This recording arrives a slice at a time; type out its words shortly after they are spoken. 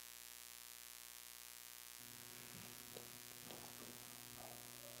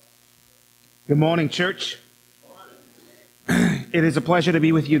Good morning, church. It is a pleasure to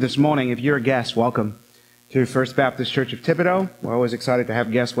be with you this morning. If you're a guest, welcome to First Baptist Church of Thibodaux. We're always excited to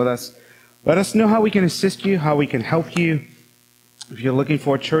have guests with us. Let us know how we can assist you, how we can help you. If you're looking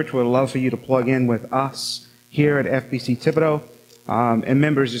for a church, we'd love for you to plug in with us here at FBC Thibodaux. And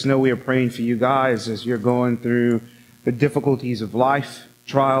members, just know we are praying for you guys as you're going through the difficulties of life,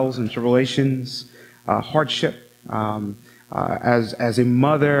 trials and tribulations, hardship. As a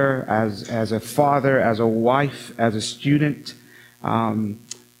mother, as a father, as a wife, as a student,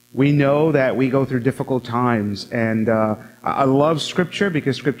 we know that we go through difficult times. And I love Scripture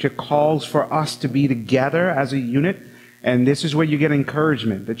because Scripture calls for us to be together as a unit. And this is where you get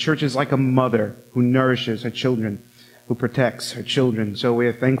encouragement. The church is like a mother who nourishes her children, who protects her children. So we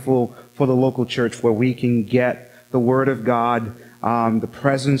are thankful for the local church where we can get the Word of God, the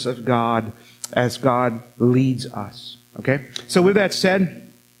presence of God as God leads us. Okay, so with that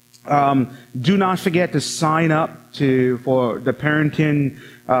said, do not forget to sign up for the parenting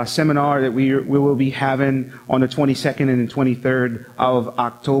seminar that we will be having on the 22nd and the 23rd of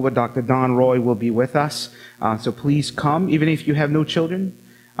October. Dr. Don Roy will be with us, so please come, even if you have no children.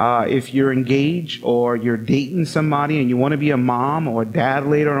 If you're engaged or you're dating somebody and you want to be a mom or a dad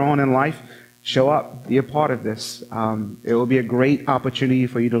later on in life, show up, be a part of this. It will be a great opportunity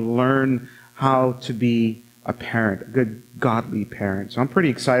for you to learn how to be a parent, a good godly parent. So I'm pretty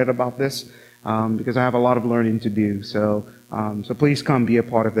excited about this because I have a lot of learning to do. So please come be a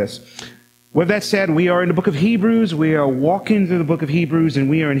part of this. With that said, we are in the book of Hebrews. We are walking through the book of Hebrews, and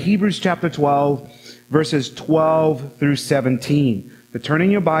we are in Hebrews chapter 12, verses 12 through 17. So turn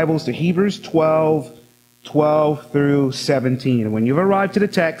in your Bibles to Hebrews 12, 12 through 17. And when you've arrived to the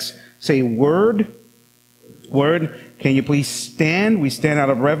text, say word. Can you please stand? We stand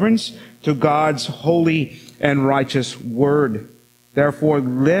out of reverence to God's holy and righteous word. Therefore,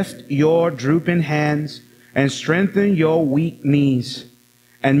 lift your drooping hands and strengthen your weak knees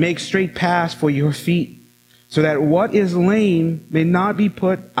and make straight paths for your feet, so that what is lame may not be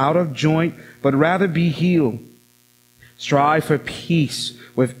put out of joint, but rather be healed. Strive for peace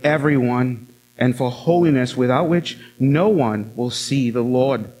with everyone and for holiness, without which no one will see the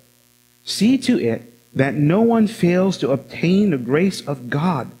Lord. See to it that no one fails to obtain the grace of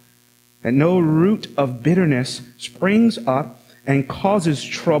God, that no root of bitterness springs up and causes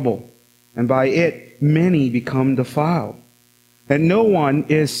trouble, and by it many become defiled. That no one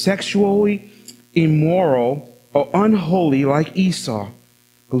is sexually immoral or unholy like Esau,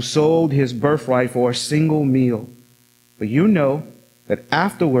 who sold his birthright for a single meal. But you know that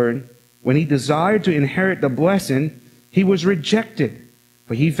afterward, when he desired to inherit the blessing, he was rejected,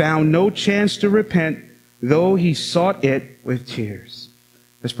 for he found no chance to repent, though he sought it with tears.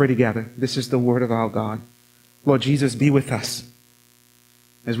 Let's pray together. This is the word of our God. Lord Jesus, be with us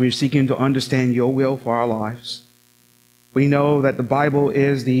as we're seeking to understand your will for our lives. We know that the Bible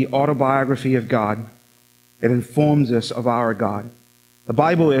is the autobiography of God. It informs us of our God. The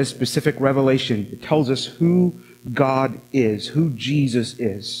Bible is specific revelation. It tells us who God is, who Jesus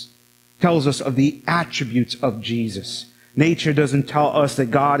is. It tells us of the attributes of Jesus. Nature doesn't tell us that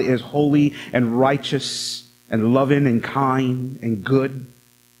God is holy and righteous and loving and kind and good.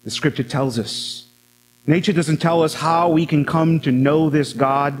 The Scripture tells us. Nature doesn't tell us how we can come to know this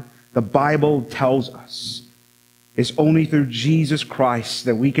God. The Bible tells us. It's only through Jesus Christ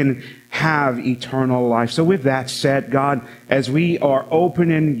that we can have eternal life. So with that said, God, as we are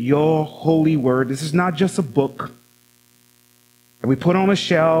opening your holy word, this is not just a book that we put on a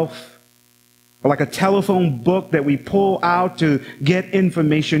shelf or like a telephone book that we pull out to get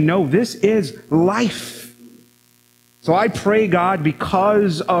information. No, this is life. So I pray, God,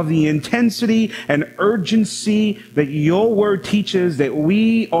 because of the intensity and urgency that your word teaches, that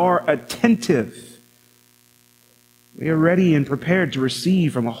we are attentive. We are ready and prepared to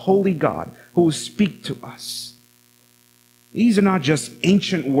receive from a holy God who will speak to us. These are not just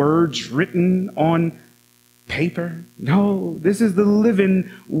ancient words written on paper. No, this is the living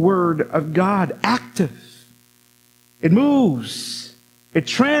word of God, active. It moves. It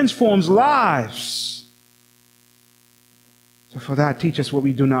transforms lives. So for that, teach us what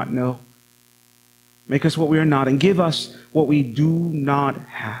we do not know. Make us what we are not, and give us what we do not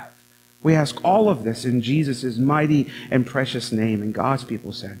have. We ask all of this in Jesus' mighty and precious name. And God's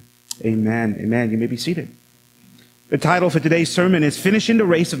people said, amen. Amen. You may be seated. The title for today's sermon is Finishing the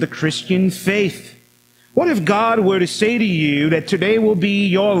Race of the Christian Faith. What if God were to say to you that today will be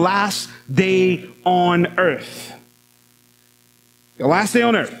your last day on earth? Your last day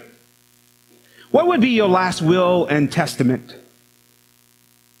on earth. What would be your last will and testament?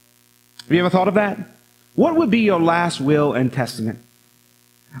 Have you ever thought of that? What would be your last will and testament?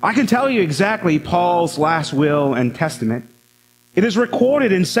 I can tell you exactly Paul's last will and testament. It is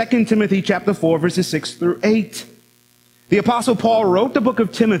recorded in 2 Timothy chapter 4, verses 6 through 8. The Apostle Paul wrote the book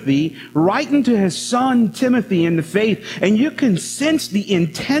of Timothy, writing to his son Timothy in the faith, and you can sense the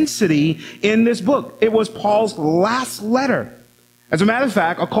intensity in this book. It was Paul's last letter. As a matter of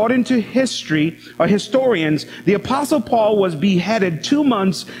fact, according to historians, the Apostle Paul was beheaded 2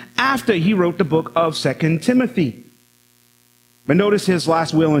 months after he wrote the book of 2 Timothy. But notice his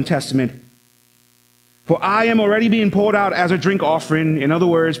last will and testament. For I am already being poured out as a drink offering. In other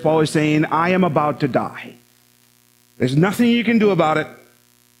words, Paul is saying, I am about to die. There's nothing you can do about it.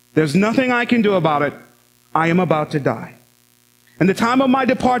 There's nothing I can do about it. I am about to die. And the time of my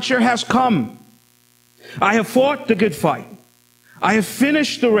departure has come. I have fought the good fight. I have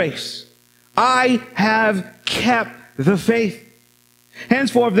finished the race. I have kept the faith.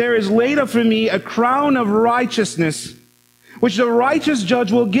 Henceforth, there is laid up for me a crown of righteousness, which the righteous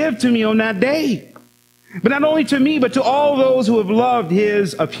judge will give to me on that day. But not only to me, but to all those who have loved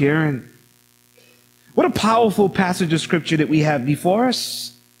his appearing. What a powerful passage of scripture that we have before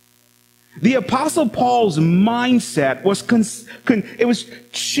us. The Apostle Paul's mindset was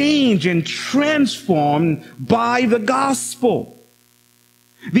changed and transformed by the gospel.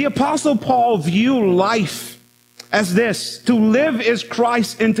 The Apostle Paul viewed life as this: to live is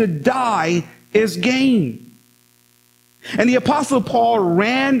Christ and to die is gain. And the Apostle Paul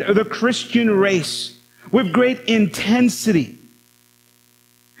ran the Christian race with great intensity.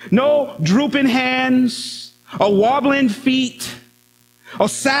 No drooping hands, or wobbling feet, or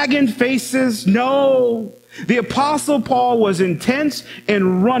sagging faces. No. The Apostle Paul was intense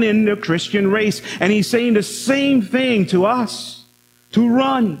in running the Christian race. And he's saying the same thing to us. To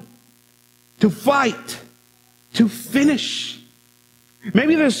run, to fight, to finish.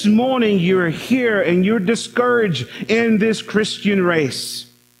 Maybe this morning you're here and you're discouraged in this Christian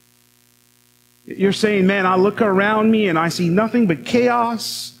race. You're saying, man, I look around me and I see nothing but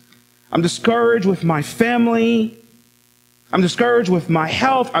chaos. I'm discouraged with my family. I'm discouraged with my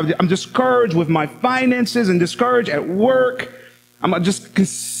health. I'm discouraged with my finances and discouraged at work. I'm just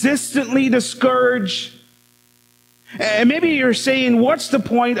consistently discouraged. And maybe you're saying, what's the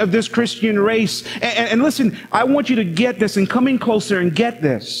point of this Christian race? And listen, I want you to get this and come in closer and get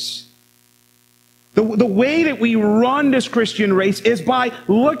this. The way that we run this Christian race is by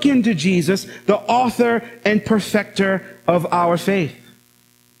looking to Jesus, the author and perfecter of our faith.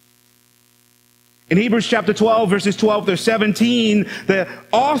 In Hebrews chapter 12, verses 12 through 17, the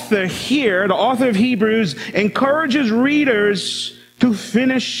author here, the author of Hebrews, encourages readers to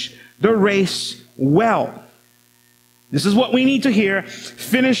finish the race well. This is what we need to hear: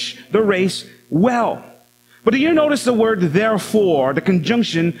 finish the race well. But do you notice the word therefore, the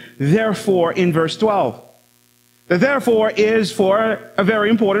conjunction therefore in verse 12? The therefore is for a very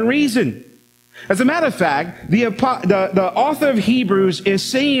important reason. As a matter of fact, the author of Hebrews is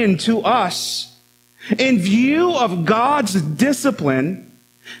saying to us, in view of God's discipline,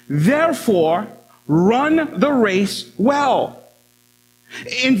 therefore run the race well.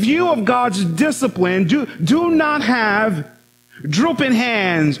 In view of God's discipline, do not have drooping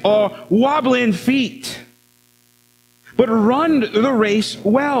hands or wobbling feet, but run the race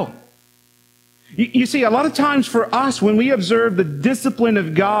well. You see, a lot of times for us, when we observe the discipline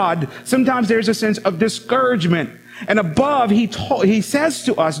of God, sometimes there's a sense of discouragement. And above, he says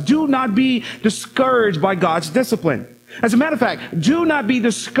to us, do not be discouraged by God's discipline. As a matter of fact, do not be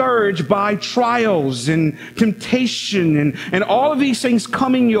discouraged by trials and temptation and all of these things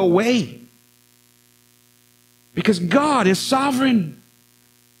coming your way. Because God is sovereign.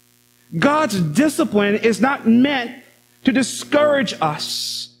 God's discipline is not meant to discourage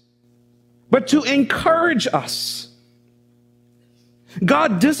us, but to encourage us.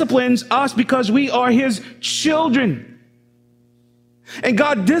 God disciplines us because we are his children. And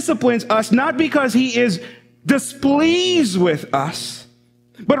God disciplines us not because he is displeased with us,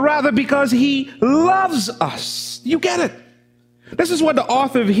 but rather because he loves us. You get it? This is what the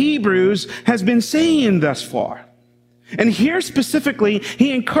author of Hebrews has been saying thus far. And here specifically,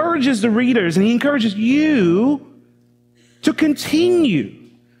 he encourages the readers and he encourages you to continue.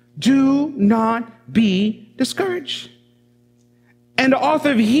 Do not be discouraged. And the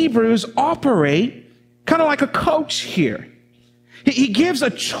author of Hebrews operate kind of like a coach here. He gives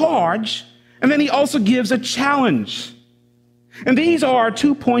a charge, and then he also gives a challenge. And these are our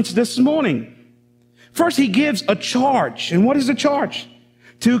 2 points this morning. First, he gives a charge. And what is the charge?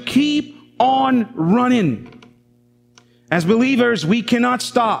 To keep on running. As believers, we cannot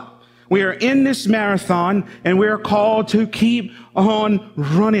stop. We are in this marathon, and we are called to keep on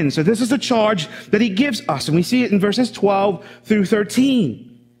running. So this is the charge that he gives us, and we see it in verses 12 through 13.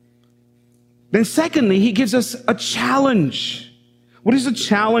 Then secondly, he gives us a challenge. What is the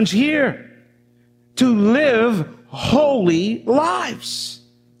challenge here? To live holy lives.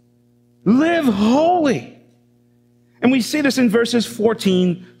 Live holy. And we see this in verses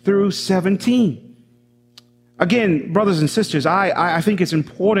 14 through 17. Again, brothers and sisters, I think it's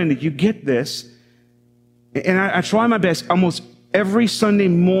important that you get this. And I try my best almost every Sunday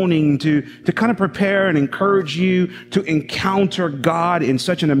morning to kind of prepare and encourage you to encounter God in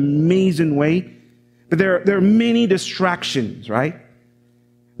such an amazing way. But there are many distractions, right?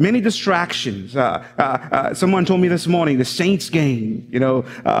 Many distractions. Someone told me this morning, the Saints game,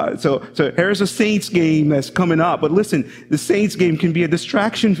 so here's a Saints game that's coming up. But listen, the Saints game can be a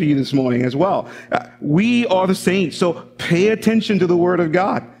distraction for you this morning as well. We are the Saints, so pay attention to the Word of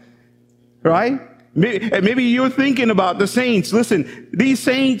God, right? Maybe you're thinking about the Saints. Listen, these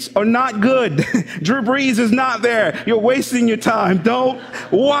Saints are not good. Drew Brees is not there. You're wasting your time. Don't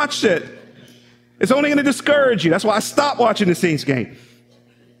watch it. It's only going to discourage you. That's why I stopped watching the Saints game.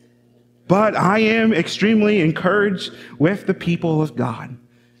 But I am extremely encouraged with the people of God.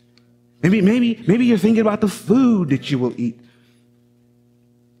 Maybe you're thinking about the food that you will eat.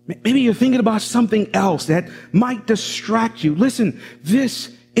 Maybe you're thinking about something else that might distract you. Listen,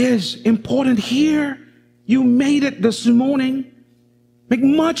 this is important here. You made it this morning. Make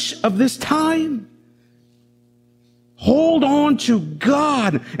much of this time. Hold on to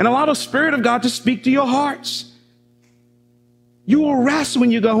God and allow the Spirit of God to speak to your hearts. You will rest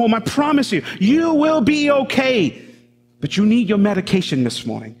when you go home. I promise you, you will be okay. But you need your medication this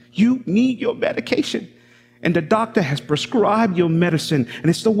morning. You need your medication. And the doctor has prescribed your medicine, and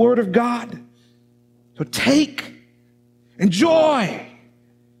it's the Word of God. So enjoy.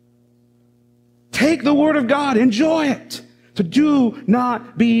 Take the Word of God, enjoy it. So do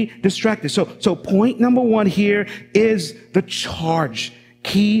not be distracted. So point number one here is the charge.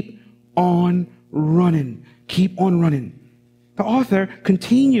 Keep on running. Keep on running. The author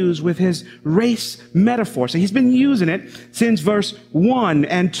continues with his race metaphor. So he's been using it since verse 1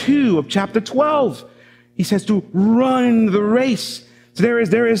 and 2 of chapter 12. He says to run the race. So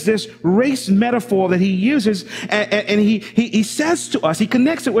there is this race metaphor that he uses, and he says to us, he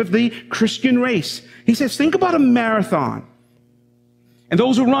connects it with the Christian race. He says, think about a marathon. And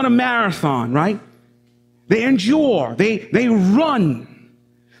those who run a marathon, right? They endure, they run,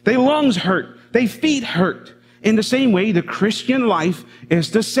 their lungs hurt, their feet hurt. In the same way, the Christian life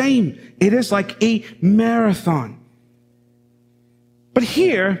is the same. It is like a marathon. But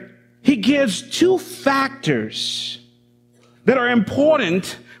here, he gives two factors that are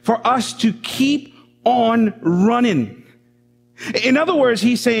important for us to keep on running. In other words,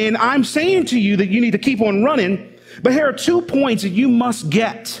 he's saying, I'm saying to you that you need to keep on running, but here are 2 points that you must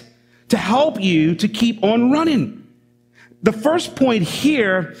get to help you to keep on running. The first point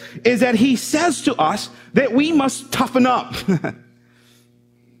here is that he says to us that we must toughen up.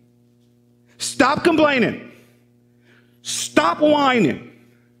 Stop complaining. Stop whining.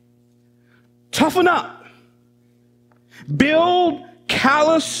 Toughen up. Build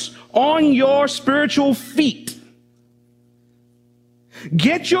callus on your spiritual feet.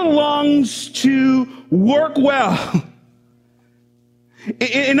 Get your lungs to work well.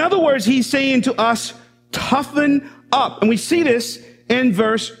 In other words, he's saying to us, toughen up. And we see this in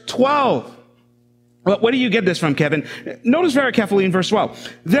verse 12. Where do you get this from, Kevin? Notice very carefully in verse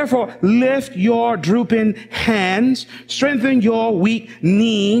 12. Therefore, lift your drooping hands, strengthen your weak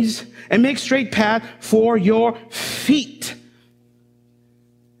knees, and make straight path for your feet.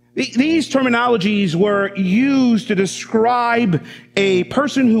 These terminologies were used to describe a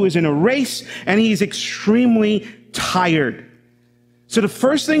person who is in a race and he's extremely tired. So the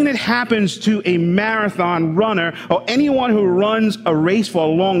first thing that happens to a marathon runner or anyone who runs a race for a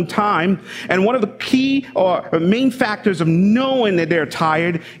long time, and one of the key or main factors of knowing that they're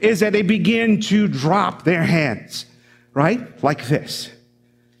tired is that they begin to drop their hands, right? Like this.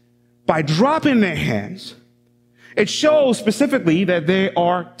 By dropping their hands, it shows specifically that they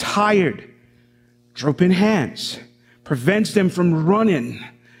are tired. Drooping hands prevents them from running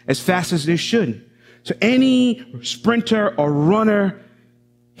as fast as they should. So any sprinter or runner,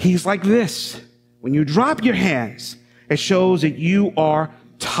 he's like this. When you drop your hands, it shows that you are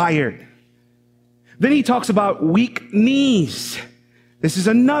tired. Then he talks about weak knees. This is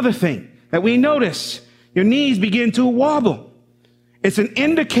another thing that we notice. Your knees begin to wobble. It's an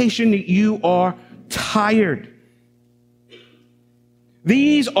indication that you are tired.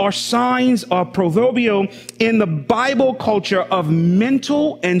 These are signs of proverbial in the Bible culture of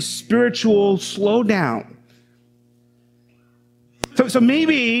mental and spiritual slowdown. So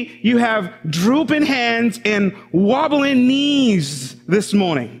maybe you have drooping hands and wobbling knees this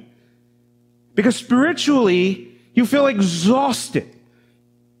morning. because spiritually you feel exhausted.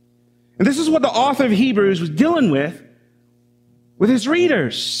 And this is what the author of Hebrews was dealing with his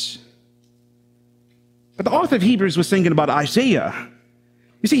readers. But the author of Hebrews was thinking about Isaiah.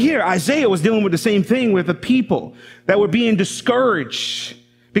 You see, here, Isaiah was dealing with the same thing with the people that were being discouraged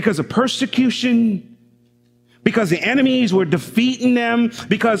because of persecution, because the enemies were defeating them,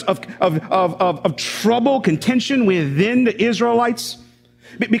 because of trouble, contention within the Israelites,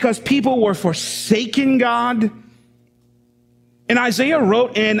 because people were forsaking God. And Isaiah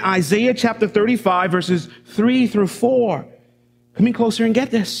wrote in Isaiah chapter 35, verses 3 through 4. Come in closer and get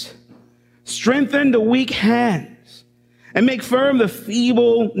this. Strengthen the weak hands and make firm the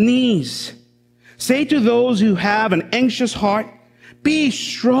feeble knees. Say to those who have an anxious heart, be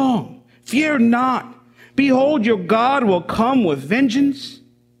strong, fear not. Behold, your God will come with vengeance,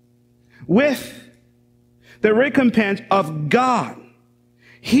 with the recompense of God.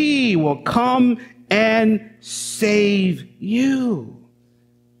 He will come and save you.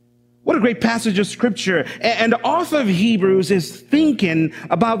 What a great passage of scripture. And the author of Hebrews is thinking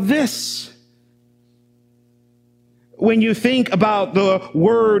about this. When you think about the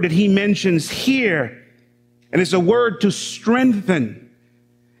word that he mentions here, and it's a word to strengthen,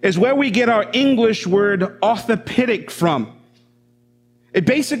 is where we get our English word orthopedic from. It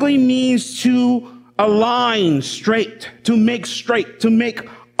basically means to align straight, to make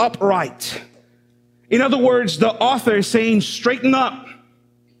upright. In other words, the author is saying, straighten up.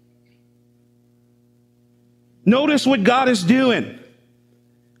 Notice what God is doing.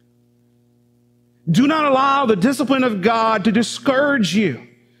 Do not allow the discipline of God to discourage you.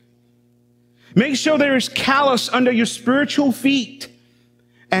 Make sure there is callus under your spiritual feet.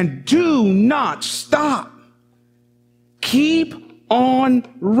 And do not stop. Keep on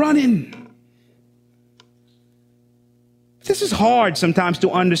running. This is hard sometimes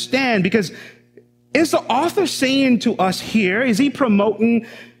to understand, because is the author saying to us here, is he promoting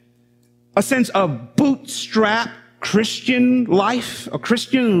a sense of bootstrap Christian life, a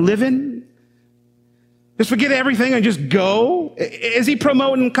Christian living? Just forget everything and just go? Is he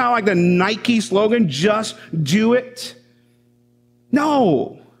promoting kind of like the Nike slogan, just do it?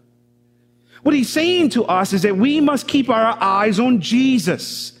 No. What he's saying to us is that we must keep our eyes on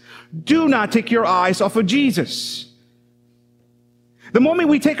Jesus. Do not take your eyes off of Jesus. The moment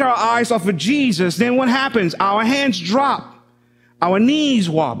we take our eyes off of Jesus, then what happens? Our hands drop. Our knees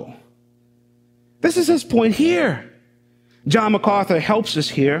wobble. This is his point here. John MacArthur helps us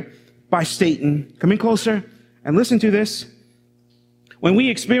here by stating, come in closer and listen to this. When we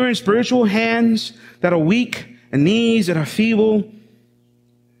experience spiritual hands that are weak and knees that are feeble,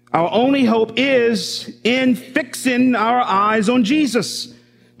 our only hope is in fixing our eyes on Jesus,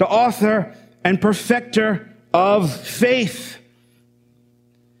 the author and perfecter of faith.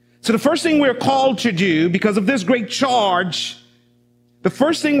 So the first thing we're called to do, because of this great charge, the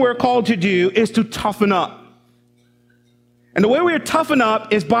first thing we're called to do is to toughen up. And the way we toughen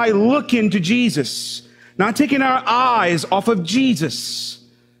up is by looking to Jesus, not taking our eyes off of Jesus.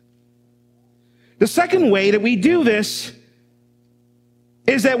 The second way that we do this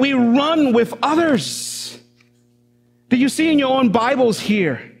is that we run with others. Do you see in your own Bibles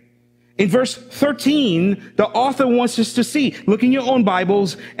here? In verse 13, the author wants us to see. Look in your own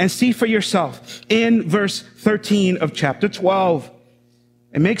Bibles and see for yourself. In verse 13 of chapter 12,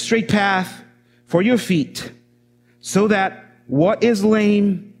 and make straight path for your feet, so that what is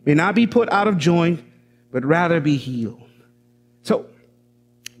lame may not be put out of joint, but rather be healed. So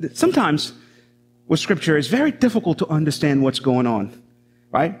sometimes with scripture, it's very difficult to understand what's going on,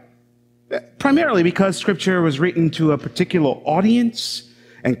 right? Primarily because scripture was written to a particular audience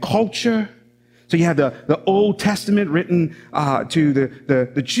and culture. So you have the Old Testament written to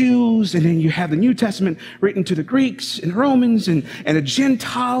the Jews, and then you have the New Testament written to the Greeks and Romans and the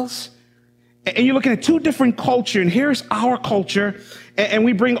Gentiles. And you're looking at two different cultures, and here's our culture, and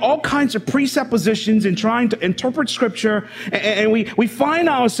we bring all kinds of presuppositions in trying to interpret scripture, and we find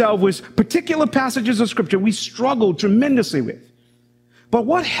ourselves with particular passages of scripture we struggle tremendously with. But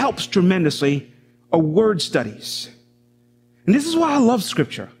what helps tremendously are word studies. And this is why I love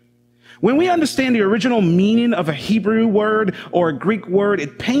scripture. When we understand the original meaning of a Hebrew word or a Greek word,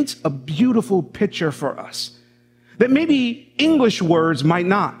 it paints a beautiful picture for us that maybe English words might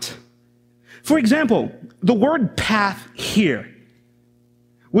not. For example, the word path here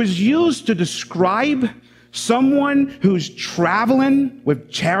was used to describe someone who's traveling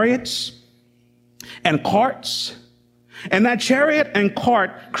with chariots and carts, and that chariot and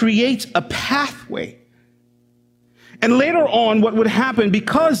cart creates a pathway. And later on, what would happen,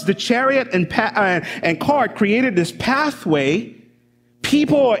 because the chariot and cart created this pathway,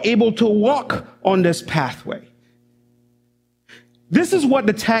 people are able to walk on this pathway. This is what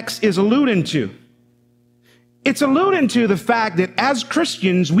the text is alluding to. It's alluding to the fact that as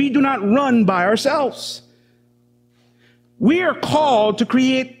Christians, we do not run by ourselves. We are called to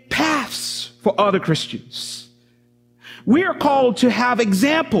create paths for other Christians. We are called to have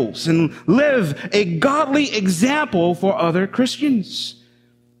examples and live a godly example for other Christians.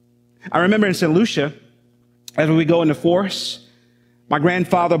 I remember in St. Lucia, as we go in the forest, my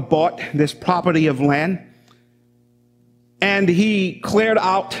grandfather bought this property of land, and he cleared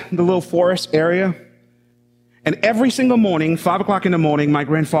out the little forest area. And every single morning, 5 o'clock in the morning, my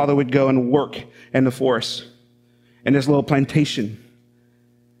grandfather would go and work in the forest, in this little plantation.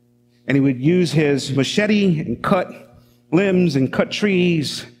 And he would use his machete and cut limbs and cut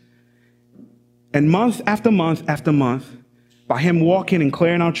trees. And month after month after month, by him walking and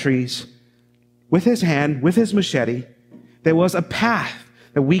clearing out trees, with his hand, with his machete, there was a path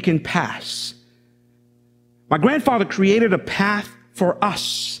that we can pass. My grandfather created a path for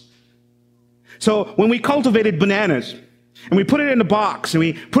us. So when we cultivated bananas and we put it in the box and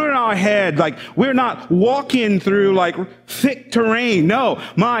we put it in our head, like we're not walking through like thick terrain. No,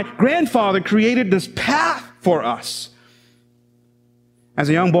 my grandfather created this path for us. As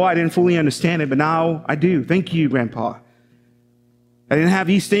a young boy, I didn't fully understand it, but now I do. Thank you, Grandpa. I didn't have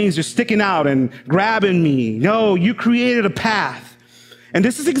these things just sticking out and grabbing me. No, you created a path. And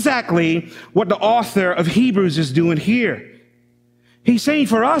this is exactly what the author of Hebrews is doing here. He's saying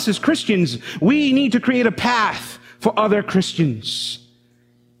for us as Christians, we need to create a path for other Christians,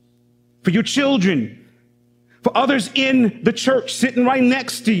 for your children, for others in the church sitting right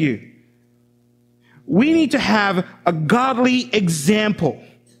next to you. We need to have a godly example.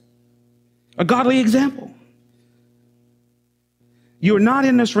 A godly example. You are not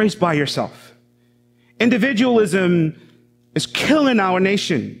in this race by yourself. Individualism is killing our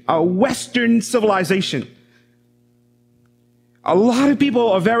nation, our Western civilization. A lot of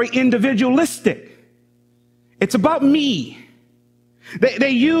people are very individualistic. It's about me.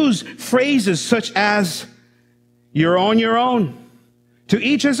 They use phrases such as, you're on your own, to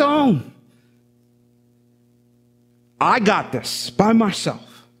each his own. I got this by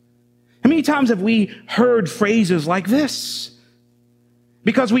myself. How many times have we heard phrases like this?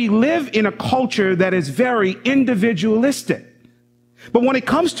 Because we live in a culture that is very individualistic. But when it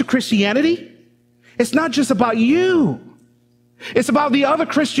comes to Christianity, it's not just about you. It's about the other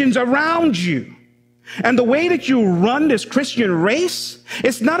Christians around you. And the way that you run this Christian race,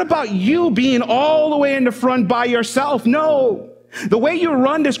 it's not about you being all the way in the front by yourself. No. The way you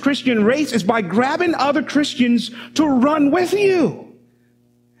run this Christian race is by grabbing other Christians to run with you.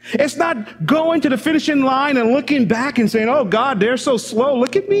 It's not going to the finishing line and looking back and saying, oh God, they're so slow.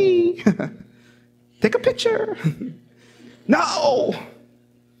 Look at me. Take a picture. No.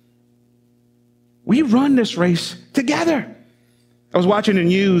 We run this race together. I was watching the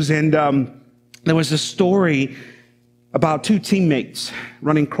news and there was a story about two teammates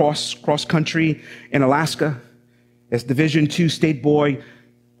running cross country in Alaska. It's Division II State Boy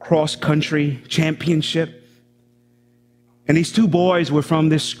Cross Country Championship. And these two boys were from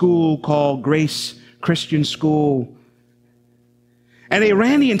this school called Grace Christian School. And they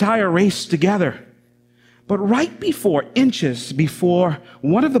ran the entire race together. But right before, inches before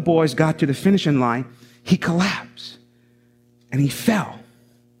one of the boys got to the finishing line, he collapsed and he fell.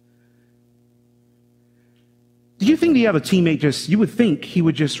 Do you think the other teammate you would think he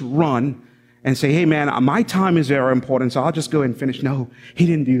would just run and say, hey man, my time is very important, so I'll just go ahead and finish. No, he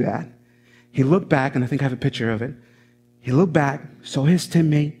didn't do that. He looked back, and I think I have a picture of it. He looked back, saw his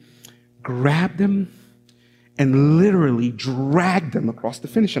teammate, grabbed him, and literally dragged him across the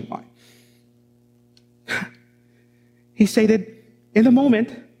finishing line. He stated, in the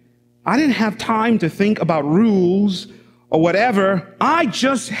moment, I didn't have time to think about rules or whatever. I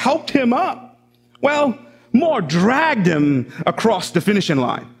just helped him up. Well, more dragged him across the finishing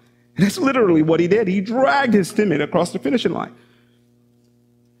line. And that's literally what he did. He dragged his teammate across the finishing line.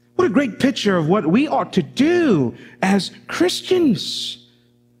 What a great picture of what we ought to do as Christians.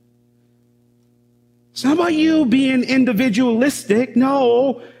 It's not about you being individualistic.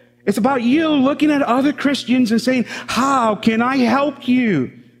 No, it's about you looking at other Christians and saying, how can I help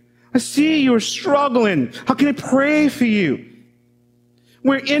you? I see you're struggling. How can I pray for you?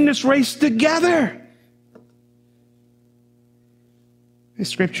 We're in this race together. The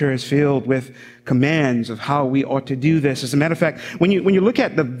scripture is filled with commands of how we ought to do this. As a matter of fact, when you look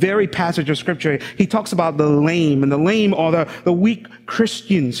at the very passage of scripture, he talks about the lame, and the lame are the weak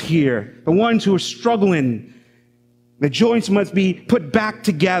Christians here, the ones who are struggling. The joints must be put back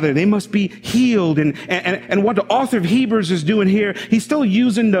together. They must be healed. And what the author of Hebrews is doing here, he's still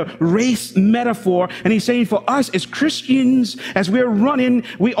using the race metaphor. And he's saying for us as Christians, as we're running,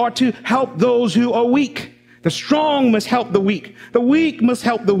 we are to help those who are weak. The strong must help the weak. The weak must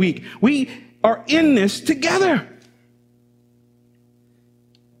help the weak. We are in this together.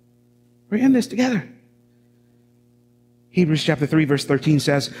 We're in this together. Hebrews chapter 3 verse 13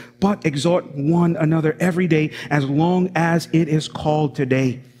 says, but exhort one another every day as long as it is called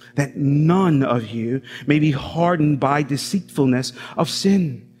today, that none of you may be hardened by deceitfulness of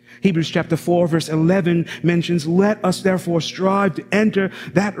sin. Hebrews chapter 4 verse 11 mentions, let us therefore strive to enter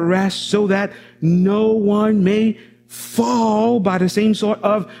that rest so that no one may fall by the same sort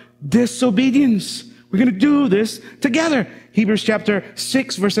of disobedience. We're going to do this together. Hebrews chapter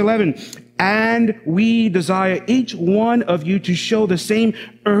 6 verse 11. And we desire each one of you to show the same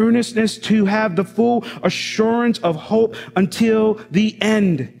earnestness to have the full assurance of hope until the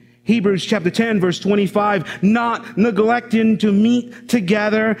end. Hebrews chapter 10 verse 25, not neglecting to meet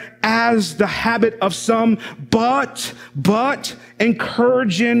together as the habit of some, but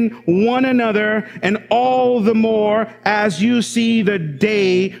encouraging one another, and all the more as you see the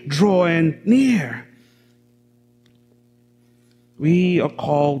day drawing near. We are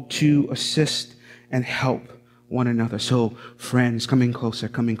called to assist and help one another. So, friends, coming closer,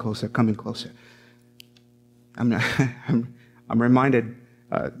 coming closer, coming closer. I'm reminded,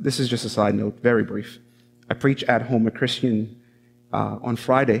 this is just a side note, very brief. I preach at Homer Christian on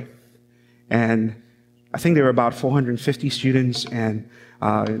Friday, and I think there were about 450 students, and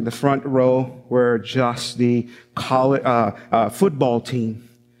in the front row were just the college football team.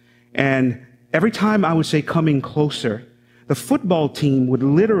 And every time I would say coming closer, the football team would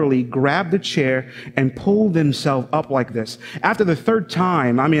literally grab the chair and pull themselves up like this. After the third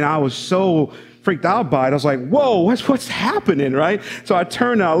time, I was so freaked out by it. I was like, whoa, what's happening, right? So I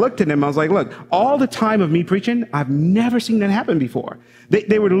turned and I looked at them. I was like, look, all the time of me preaching, I've never seen that happen before.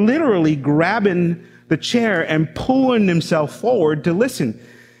 They were literally grabbing the chair and pulling themselves forward to listen.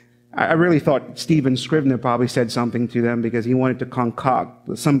 I really thought Stephen Scrivener probably said something to them because he wanted to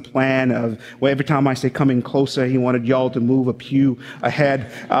concoct some plan of, well, every time I say coming closer, he wanted y'all to move a pew ahead.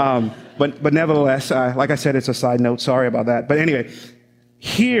 But nevertheless, like I said, it's a side note. Sorry about that. But anyway,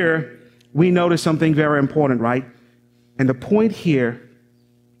 here we notice something very important, right? And the point here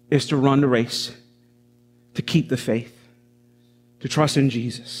is to run the race, to keep the faith, to trust in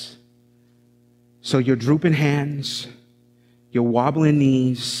Jesus. So your drooping hands, your wobbling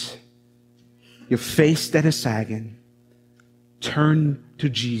knees, your face that is sagging, turn to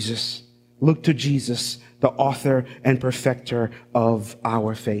Jesus. Look to Jesus, the author and perfecter of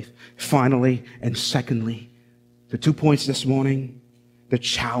our faith. Finally, and secondly, the 2 points this morning, the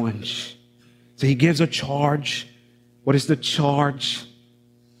challenge. So he gives a charge. What is the charge?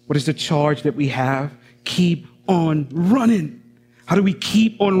 What is the charge that we have? Keep on running. How do we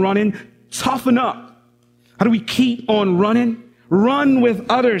keep on running? Toughen up. How do we keep on running? Run with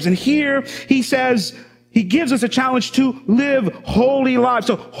others. And here he says, he gives us a challenge to live holy lives.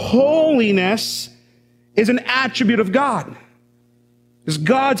 So holiness is an attribute of God. It's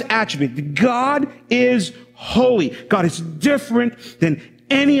God's attribute. God is holy. God is different than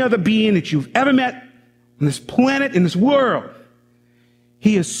any other being that you've ever met on this planet, in this world.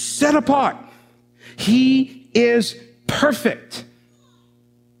 He is set apart. He is perfect.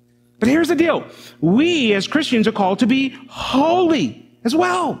 But here's the deal. We as Christians are called to be holy as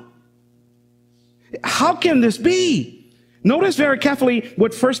well. How can this be? Notice very carefully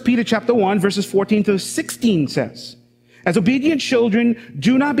what 1 Peter chapter 1 verses 14 to 16 says. As obedient children,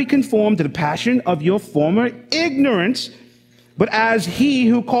 do not be conformed to the passion of your former ignorance, but as he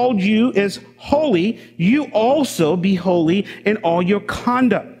who called you is holy, you also be holy in all your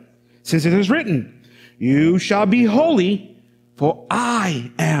conduct. Since it is written, you shall be holy, for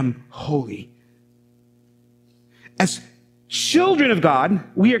I am holy. As children of God,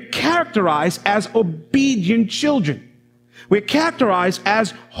 we are characterized as obedient children. We're characterized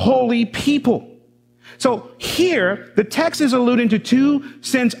as holy people. So here, the text is alluding to two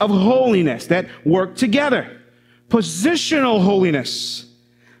senses of holiness that work together. Positional holiness.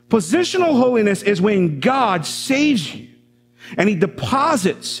 Positional holiness is when God saves you and he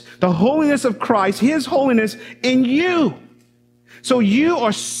deposits the holiness of Christ, his holiness, in you. So you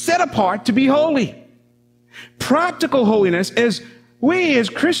are set apart to be holy. Practical holiness is we as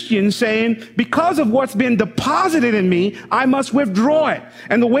Christians saying, because of what's been deposited in me, I must withdraw it.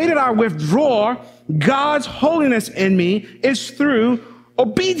 And the way that I withdraw God's holiness in me is through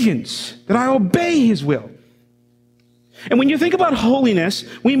obedience, that I obey his will. And when you think about holiness,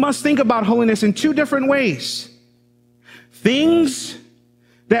 we must think about holiness in two different ways. things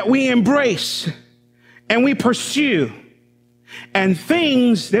that we embrace and we pursue, and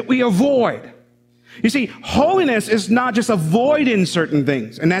things that we avoid. You see, holiness is not just avoiding certain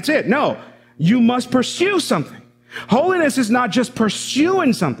things, and that's it. No, you must pursue something. Holiness is not just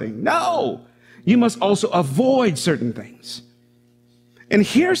pursuing something. No, you must also avoid certain things. And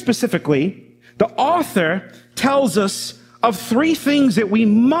here specifically, the author tells us of 3 things that we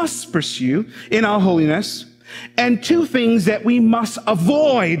must pursue in our holiness, and 2 things that we must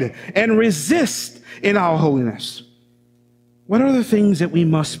avoid and resist in our holiness. What are the things that we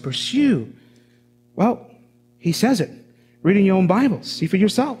must pursue? Well, he says it. Read in your own Bibles. See for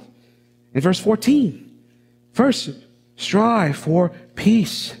yourself. In verse 14, first, strive for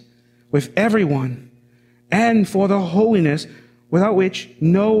peace with everyone and for the holiness without which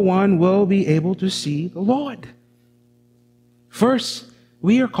no one will be able to see the Lord. First,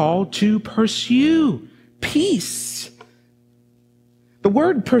 we are called to pursue peace. The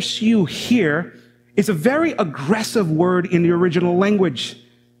word pursue here is a very aggressive word in the original language.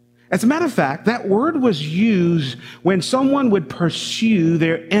 As a matter of fact, that word was used when someone would pursue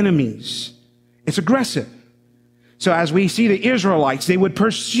their enemies. It's aggressive. So as we see the Israelites, they would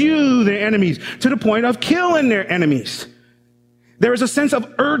pursue their enemies to the point of killing their enemies. There is a sense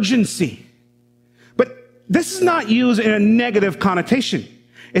of urgency. But this is not used in a negative connotation.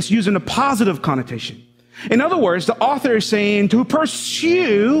 It's used in a positive connotation. In other words, the author is saying to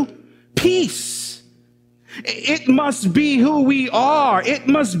pursue peace. It must be who we are. It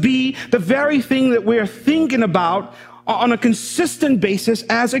must be the very thing that we're thinking about on a consistent basis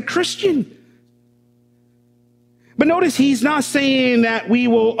as a Christian. But notice he's not saying that we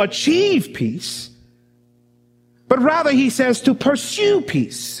will achieve peace, but rather he says to pursue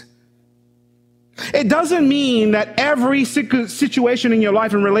peace. It doesn't mean that every situation in your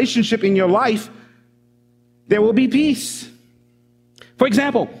life and relationship in your life, there will be peace. For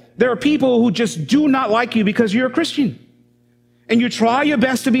example, there are people who just do not like you because you're a Christian. And you try your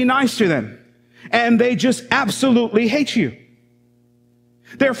best to be nice to them. And they just absolutely hate you.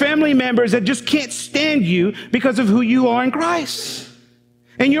 There are family members that just can't stand you because of who you are in Christ.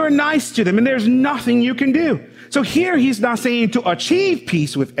 And you're nice to them, and there's nothing you can do. So here he's not saying to achieve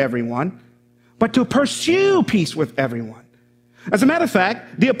peace with everyone, but to pursue peace with everyone. As a matter of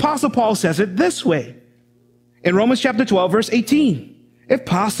fact, the Apostle Paul says it this way. In Romans chapter 12, verse 18. If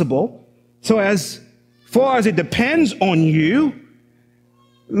possible, so as far as it depends on you,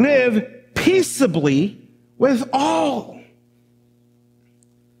 live peaceably with all.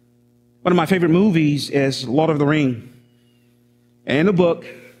 One of my favorite movies is Lord of the Rings. And in the book,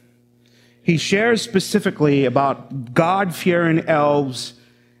 he shares specifically about God-fearing elves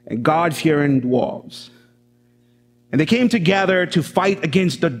and God-fearing dwarves. And they came together to fight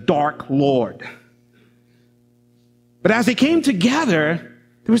against the Dark Lord. But as they came together,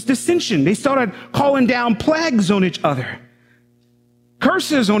 there was dissension. They started calling down plagues on each other,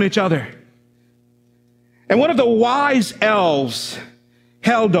 curses on each other. And one of the wise elves,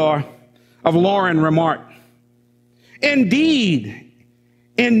 Heldar of Lorien, remarked, "Indeed,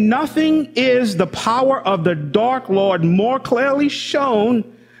 in nothing is the power of the Dark Lord more clearly shown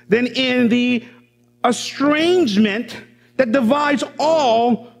than in the estrangement that divides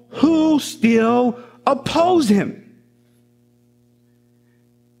all who still oppose him."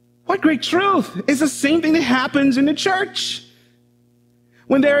 What great truth! It's the same thing that happens in the church.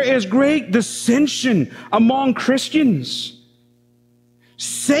 When there is great dissension among Christians,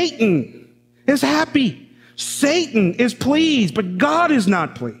 Satan is happy. Satan is pleased, but God is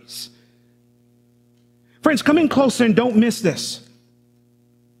not pleased. Friends, come in closer and don't miss this.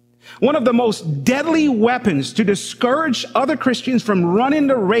 One of the most deadly weapons to discourage other Christians from running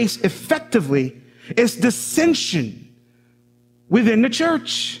the race effectively is dissension within the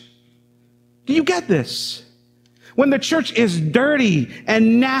church. Do you get this? When the church is dirty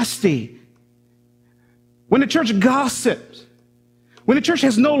and nasty, when the church gossips, when the church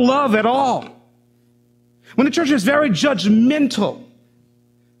has no love at all, when the church is very judgmental,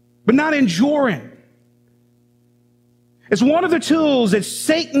 but not enduring, it's one of the tools that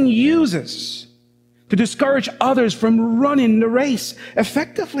Satan uses to discourage others from running the race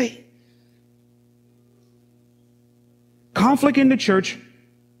effectively. Conflict in the church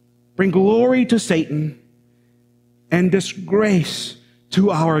bring glory to Satan and disgrace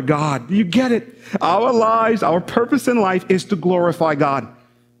to our God. Do you get it? Our lives, our purpose in life is to glorify God.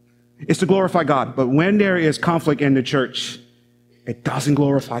 It's to glorify God. But when there is conflict in the church, it doesn't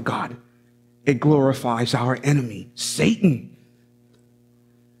glorify God. It glorifies our enemy, Satan.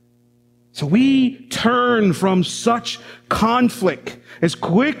 So we turn from such conflict as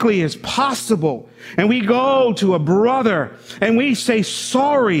quickly as possible, and we go to a brother and we say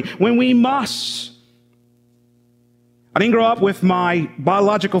sorry when we must. I didn't grow up with my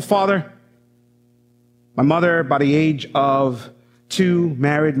biological father. My mother, by the age of 2,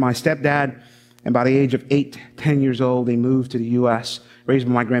 married my stepdad, and by the age of 8, 10 years old, they moved to the U.S., raised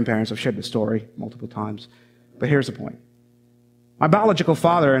by my grandparents. I've shared the story multiple times. But here's the point. My biological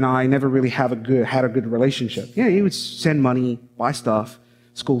father and I never really had a good relationship. Yeah, he would send money, buy stuff,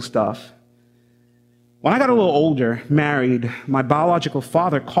 school stuff. When I got a little older, married, my biological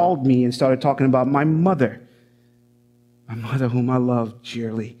father called me and started talking about my mother whom I loved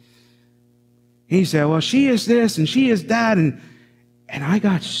dearly. He said, well, she is this and she is that. And I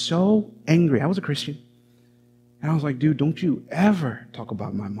got so angry. I was a Christian. And I was like, dude, don't you ever talk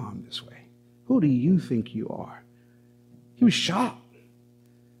about my mom this way. Who do you think you are? He was shocked.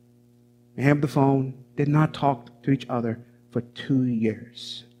 We hung up the phone, did not talk to each other for 2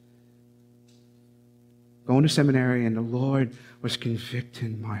 years. Going to seminary, and the Lord was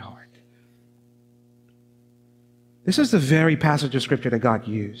convicting my heart. This is the very passage of Scripture that God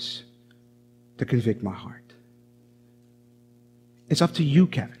used to convict my heart. It's up to you,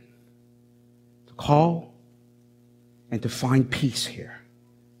 Kevin, to call and to find peace here.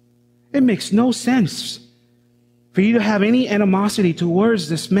 It makes no sense for you to have any animosity towards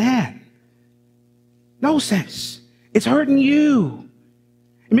this man. No sense. It's hurting you.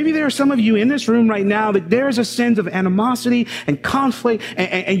 And maybe there are some of you in this room right now that there's a sense of animosity and conflict,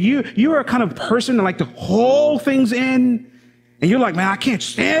 and you are a kind of person that like to hold things in, and you're like, man, I can't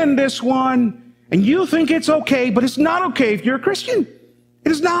stand this one. And you think it's okay, but it's not okay if you're a Christian.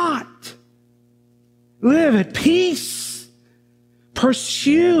 It is not. Live at peace.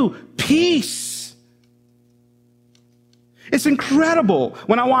 Pursue peace. It's incredible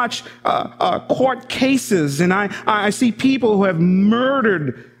when I watch court cases and I see people who have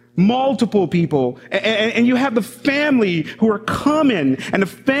murdered multiple people, and you have the family who are coming, and the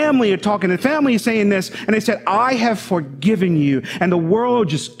family are talking, and the family is saying this, and they said, I have forgiven you, and the world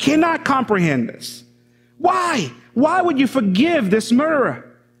just cannot comprehend this. Why? Why would you forgive this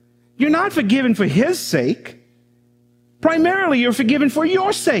murderer? You're not forgiven for his sake. Primarily, you're forgiven for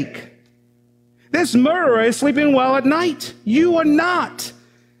your sake. This murderer is sleeping well at night. You are not.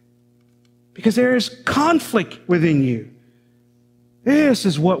 Because there is conflict within you. This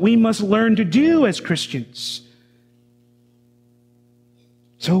is what we must learn to do as Christians.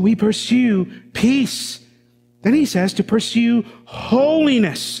 So we pursue peace. Then he says to pursue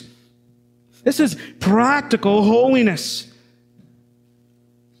holiness. This is practical holiness.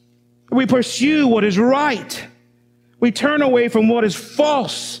 We pursue what is right. We turn away from what is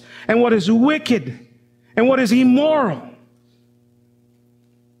false and what is wicked and what is immoral.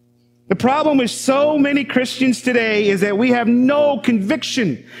 The problem with so many Christians today is that we have no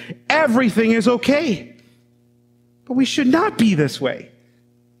conviction. Everything is okay. But we should not be this way.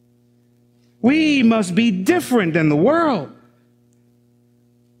 We must be different than the world.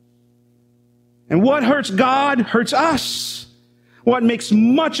 And what hurts God hurts us. What makes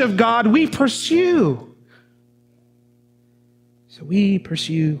much of God we pursue. So we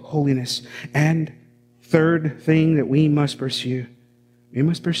pursue holiness. And third thing that we must pursue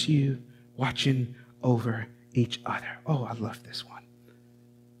watching over each other. Oh, I love this one.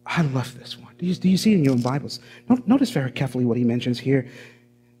 I love this one. Do you see it in your own Bibles? Notice very carefully what he mentions here.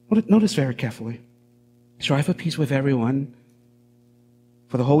 Notice very carefully. Strive for peace with everyone,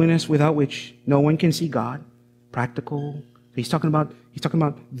 for the holiness without which no one can see God. Practical. He's talking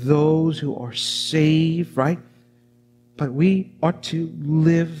about those who are saved, right? But we ought to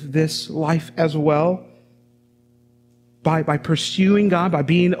live this life as well. By pursuing God, by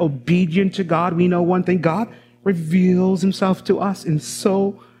being obedient to God. We know one thing: God reveals himself to us in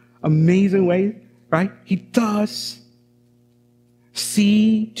so amazing ways, right? He does.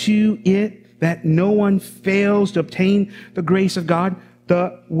 See to it that no one fails to obtain the grace of God.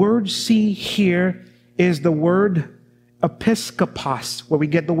 The word see here is the word episkopos, where we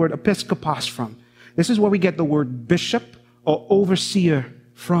get the word episkopos from. This is where we get the word bishop or overseer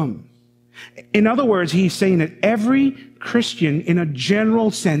from. In other words, he's saying that every Christian, in a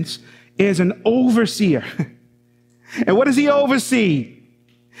general sense, is an overseer. And what does he oversee?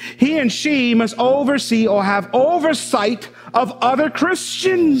 He and she must oversee or have oversight of other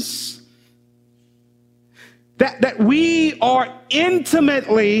Christians. That we are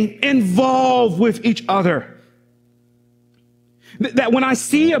intimately involved with each other. That when I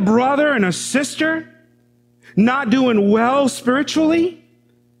see a brother and a sister not doing well spiritually,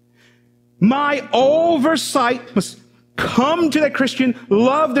 my oversight must come to that Christian,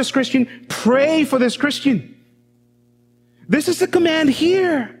 love this Christian, pray for this Christian. This is the command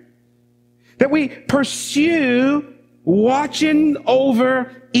here, that we pursue watching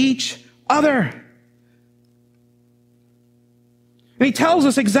over each other. And he tells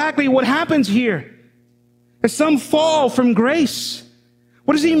us exactly what happens here. That some fall from grace.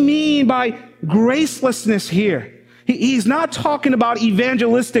 What does he mean by gracelessness here? He's not talking about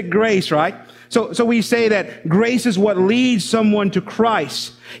evangelistic grace, right? So we say that grace is what leads someone to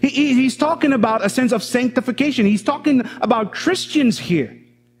Christ. He's talking about a sense of sanctification. He's talking about Christians here.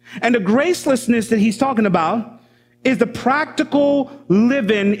 And the gracelessness that he's talking about is the practical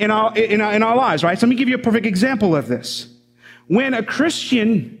living in our lives, right? So let me give you a perfect example of this. When a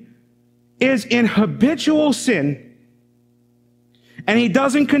Christian is in habitual sin and he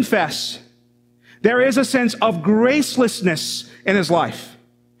doesn't confess, there is a sense of gracelessness in his life.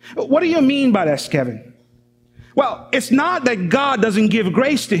 What do you mean by this, Kevin? Well, it's not that God doesn't give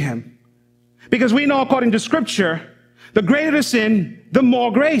grace to him, because we know according to Scripture, the greater the sin, the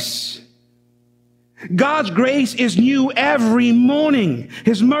more grace. God's grace is new every morning.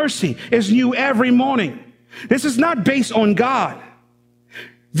 His mercy is new every morning. This is not based on God.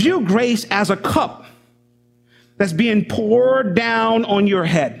 View grace as a cup that's being poured down on your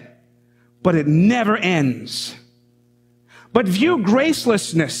head, but it never ends. But view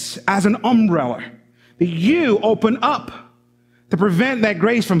gracelessness as an umbrella that you open up to prevent that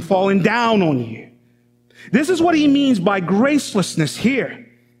grace from falling down on you. This is what he means by gracelessness here.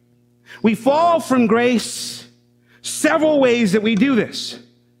 We fall from grace several ways that we do this.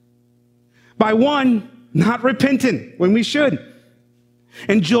 By one, not repenting when we should,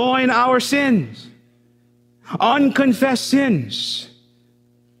 enjoying our sins, unconfessed sins.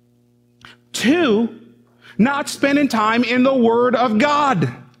 Two, not spending time in the Word of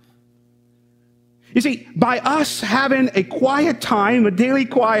God. You see, by us having a quiet time, a daily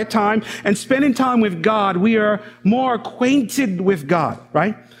quiet time, and spending time with God, we are more acquainted with God,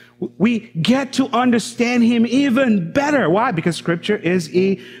 right? We get to understand Him even better. Why? Because Scripture is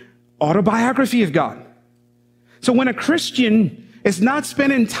an autobiography of God. So when a Christian is not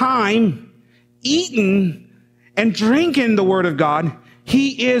spending time eating and drinking the Word of God,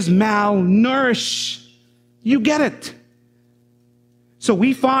 he is malnourished. You get it. So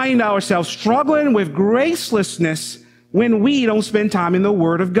we find ourselves struggling with gracelessness when we don't spend time in the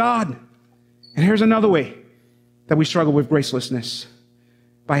Word of God. And here's another way that we struggle with gracelessness: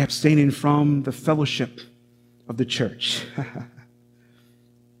 by abstaining from the fellowship of the church.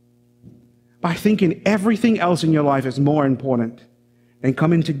 By thinking everything else in your life is more important than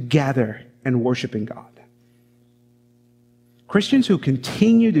coming together and worshiping God. Christians who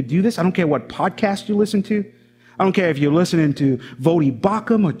continue to do this, I don't care what podcast you listen to. I don't care if you're listening to Voddie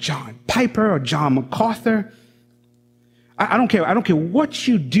Baucham or John Piper or John MacArthur. I don't care. I don't care what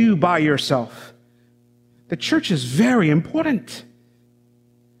you do by yourself. The church is very important.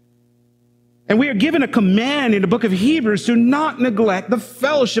 And we are given a command in the book of Hebrews to not neglect the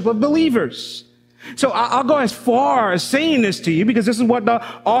fellowship of believers. So I'll go as far as saying this to you, because this is what the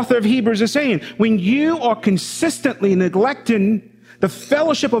author of Hebrews is saying. When you are consistently neglecting the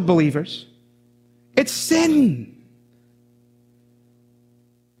fellowship of believers, it's sin.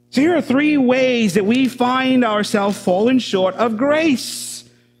 So here are three ways that we find ourselves falling short of grace.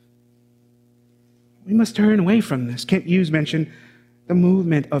 We must turn away from this. Kent Hughes mentioned the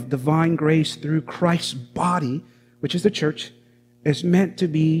movement of divine grace through Christ's body, which is the church, is meant to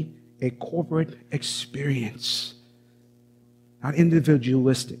be a corporate experience. Not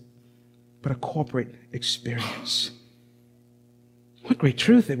individualistic, but a corporate experience. What great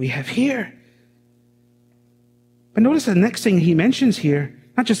truth that we have here. But notice the next thing he mentions here,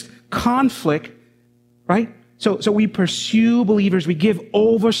 not just conflict, right? So we pursue believers, we give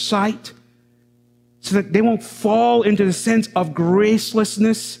oversight so that they won't fall into the sense of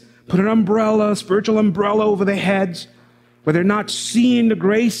gracelessness, put an umbrella, spiritual umbrella over their heads, where they're not seeing the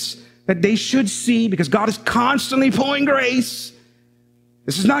grace that they should see, because God is constantly pouring grace.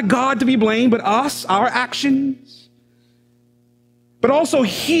 This is not God to be blamed, but us, our actions. But also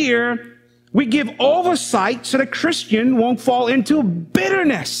here, we give oversight so the Christian won't fall into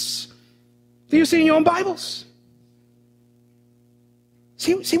bitterness. Do you see in your own Bibles?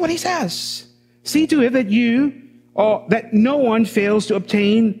 See what he says. See to it that no one fails to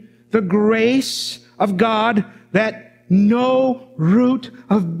obtain the grace of God, that no root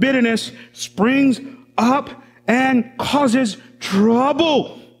of bitterness springs up and causes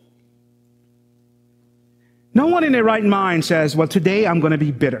trouble. No one in their right mind says, well, today I'm going to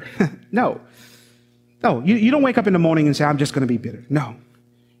be bitter. No, you don't wake up in the morning and say, I'm just going to be bitter. No.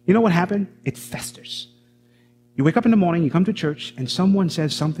 You know what happened? It festers. You wake up in the morning, you come to church, and someone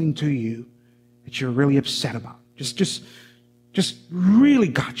says something to you that you're really upset about. Just really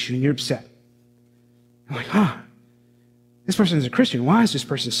got you, and you're upset. I'm like, this person is a Christian. Why is this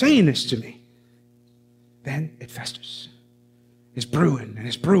person saying this to me? Then it festers. It's brewing, and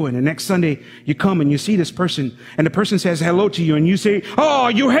it's brewing. And next Sunday, you come and you see this person, and the person says hello to you, and you say, oh,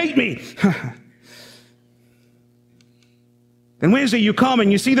 you hate me. Then Wednesday, you come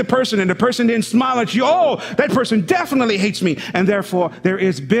and you see the person, and the person didn't smile at you. Oh, that person definitely hates me. And therefore, there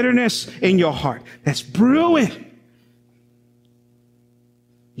is bitterness in your heart that's brewing.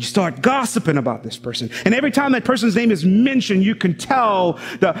 You start gossiping about this person. And every time that person's name is mentioned, you can tell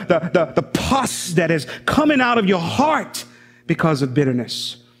the pus that is coming out of your heart because of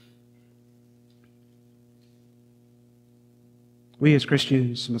bitterness. We as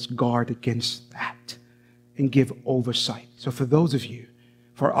Christians must guard against that and give oversight. So for those of you,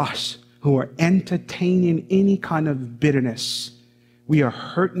 for us who are entertaining any kind of bitterness, we are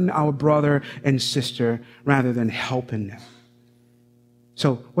hurting our brother and sister rather than helping them.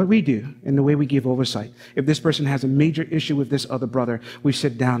 So what we do and the way we give oversight, if this person has a major issue with this other brother, we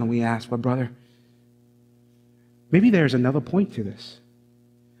sit down and we ask, well, brother, maybe there's another point to this.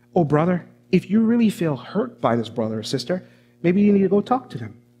 Oh, brother, if you really feel hurt by this brother or sister, maybe you need to go talk to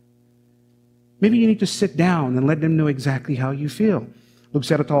them. Maybe you need to sit down and let them know exactly how you feel. Luke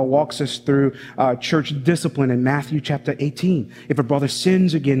Sedatal walks us through church discipline in Matthew chapter 18. If a brother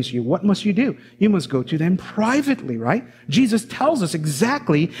sins against you, what must you do? You must go to them privately, right? Jesus tells us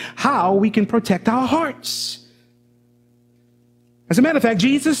exactly how we can protect our hearts. As a matter of fact,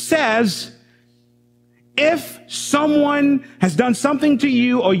 Jesus says, if someone has done something to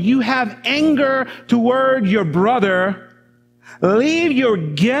you or you have anger toward your brother, leave your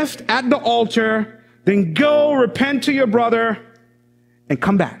gift at the altar, then go repent to your brother and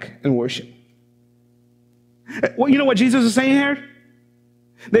come back and worship. Well, you know what Jesus is saying here?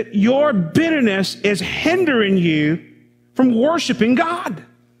 That your bitterness is hindering you from worshiping God.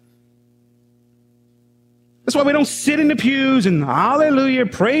 That's why we don't sit in the pews and hallelujah,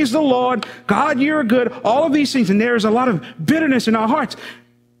 praise the Lord, God, you're good, all of these things. And there's a lot of bitterness in our hearts.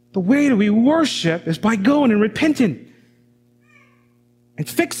 The way that we worship is by going and repenting and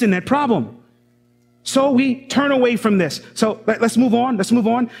fixing that problem. So we turn away from this. So let's move on. Let's move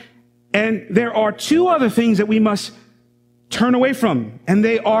on. And there are two other things that we must turn away from, and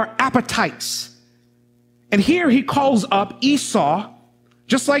they are appetites. And here he calls up Esau,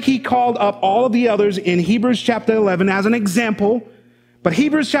 just like he called up all of the others in Hebrews chapter 11 as an example. But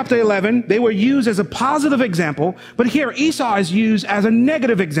Hebrews chapter 11, they were used as a positive example. But here Esau is used as a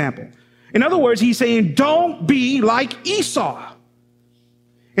negative example. In other words, he's saying, don't be like Esau.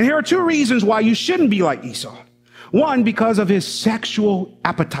 And here are two reasons why you shouldn't be like Esau. One, because of his sexual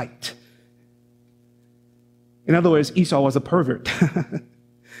appetite. In other words, Esau was a pervert.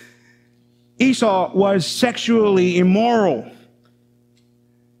 Esau was sexually immoral.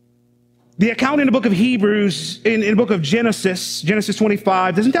 The account in the book of Hebrews, in the book of Genesis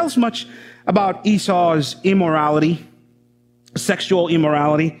 25, doesn't tell us much about Esau's immorality, sexual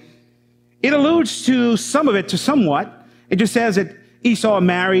immorality. It alludes to some of it, to somewhat. It just says that Esau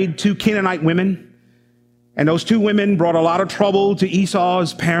married two Canaanite women, and those two women brought a lot of trouble to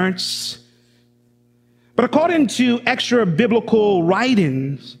Esau's parents. But according to extra biblical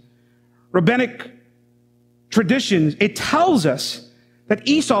writings, rabbinic traditions, it tells us that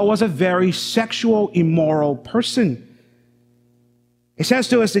Esau was a very sexual, immoral person. It says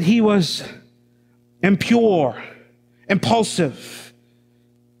to us that he was impure, impulsive,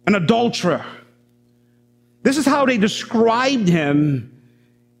 an adulterer. This is how they described him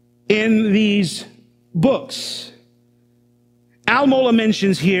in these books. Al-Mola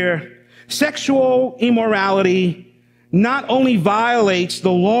mentions here, sexual immorality not only violates the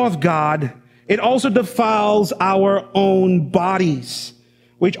law of God, it also defiles our own bodies,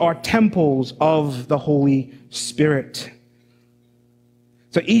 which are temples of the Holy Spirit.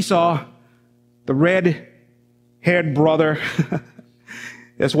 So Esau, the red-haired brother,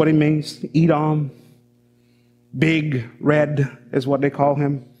 that's what it means, Edom, big red is what they call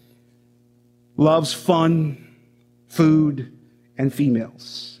him, loves fun, food, and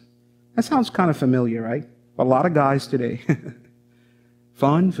females. That sounds kind of familiar, right? A lot of guys today.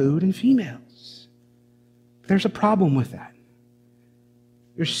 Fun, food, and females. There's a problem with that.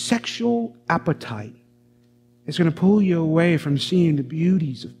 Your sexual appetite is going to pull you away from seeing the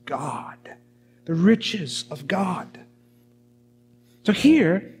beauties of God, the riches of God. So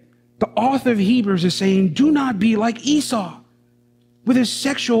here, the author of Hebrews is saying, do not be like Esau with his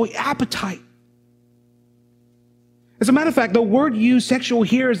sexual appetite. As a matter of fact, the word used sexual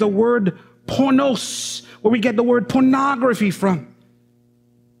here is the word pornos, where we get the word pornography from.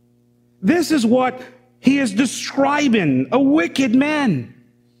 This is what he is describing, a wicked man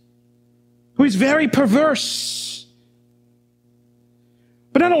who is very perverse.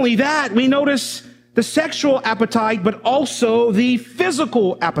 But not only that, we notice the sexual appetite, but also the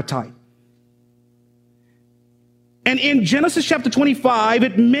physical appetite. And in Genesis chapter 25,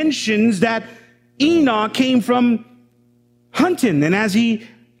 it mentions that Enoch came from hunting. And as he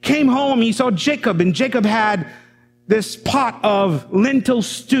came home, he saw Jacob, and Jacob had this pot of lentil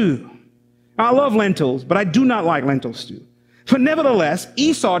stew. Now, I love lentils, but I do not like lentil stew. But nevertheless,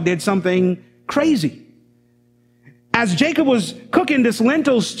 Esau did something crazy. As Jacob was cooking this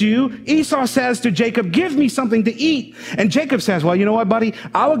lentil stew, Esau says to Jacob, "Give me something to eat." And Jacob says, "Well, you know what, buddy?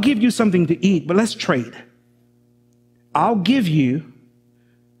 I will give you something to eat, but let's trade. I'll give you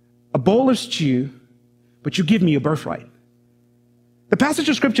a bowl of stew, but you give me your birthright." The passage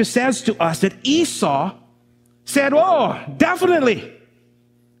of scripture says to us that Esau said, "Oh, definitely.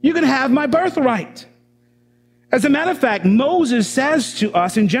 You can have my birthright." As a matter of fact, Moses says to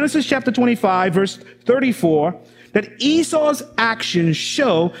us in Genesis chapter 25, verse 34, that Esau's actions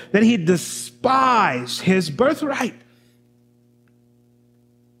show that he despised his birthright.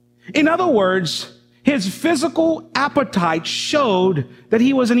 In other words, his physical appetite showed that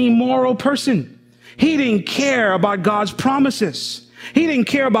he was an immoral person. He didn't care about God's promises. He didn't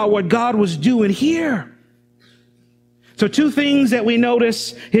care about what God was doing here. So two things that we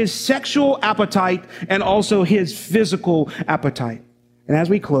notice: his sexual appetite and also his physical appetite. And as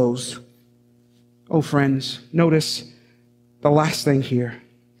we close, oh friends, notice the last thing here.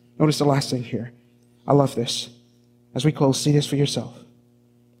 Notice the last thing here. I love this. As we close, see this for yourself.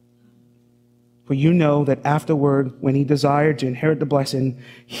 For you know that afterward, when he desired to inherit the blessing,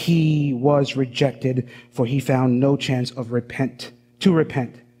 he was rejected, for he found no chance to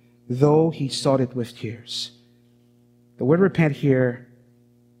repent, though he sought it with tears. The word repent here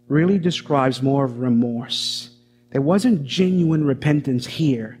really describes more of remorse. There wasn't genuine repentance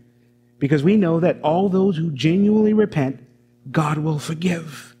here, because we know that all those who genuinely repent, God will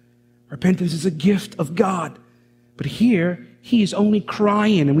forgive. Repentance is a gift of God. But here, he is only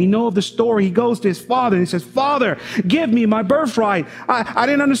crying. And we know of the story. He goes to his father and he says, "Father, give me my birthright." I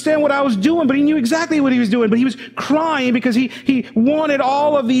didn't understand what I was doing, but he knew exactly what he was doing. But he was crying because he wanted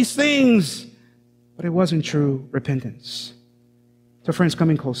all of these things. But it wasn't true repentance. So friends,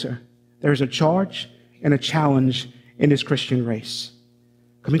 coming closer, there's a charge and a challenge in this Christian race.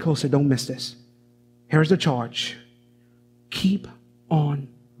 Coming closer, don't miss this. Here's the charge. Keep on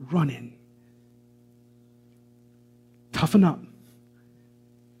running. Toughen up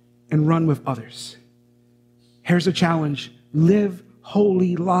and run with others. Here's the challenge. Live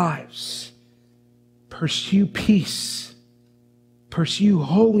holy lives. Pursue peace. Pursue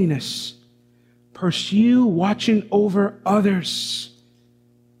holiness. Pursue watching over others.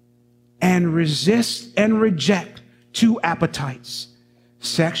 And resist and reject two appetites: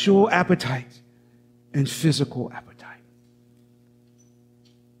 sexual appetite and physical appetite.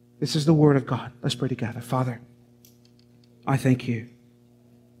 This is the word of God. Let's pray together. Father, I thank you.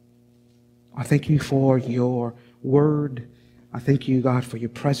 I thank you for your word. I thank you, God, for your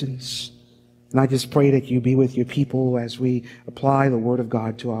presence. And I just pray that you be with your people as we apply the word of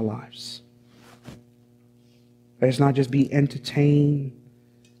God to our lives. Let us not just be entertained.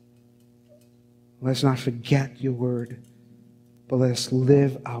 Let's not forget your word, but let us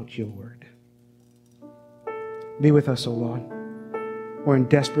live out your word. Be with us, O Lord. We're in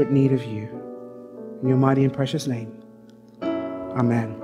desperate need of you. In your mighty and precious name. Amen.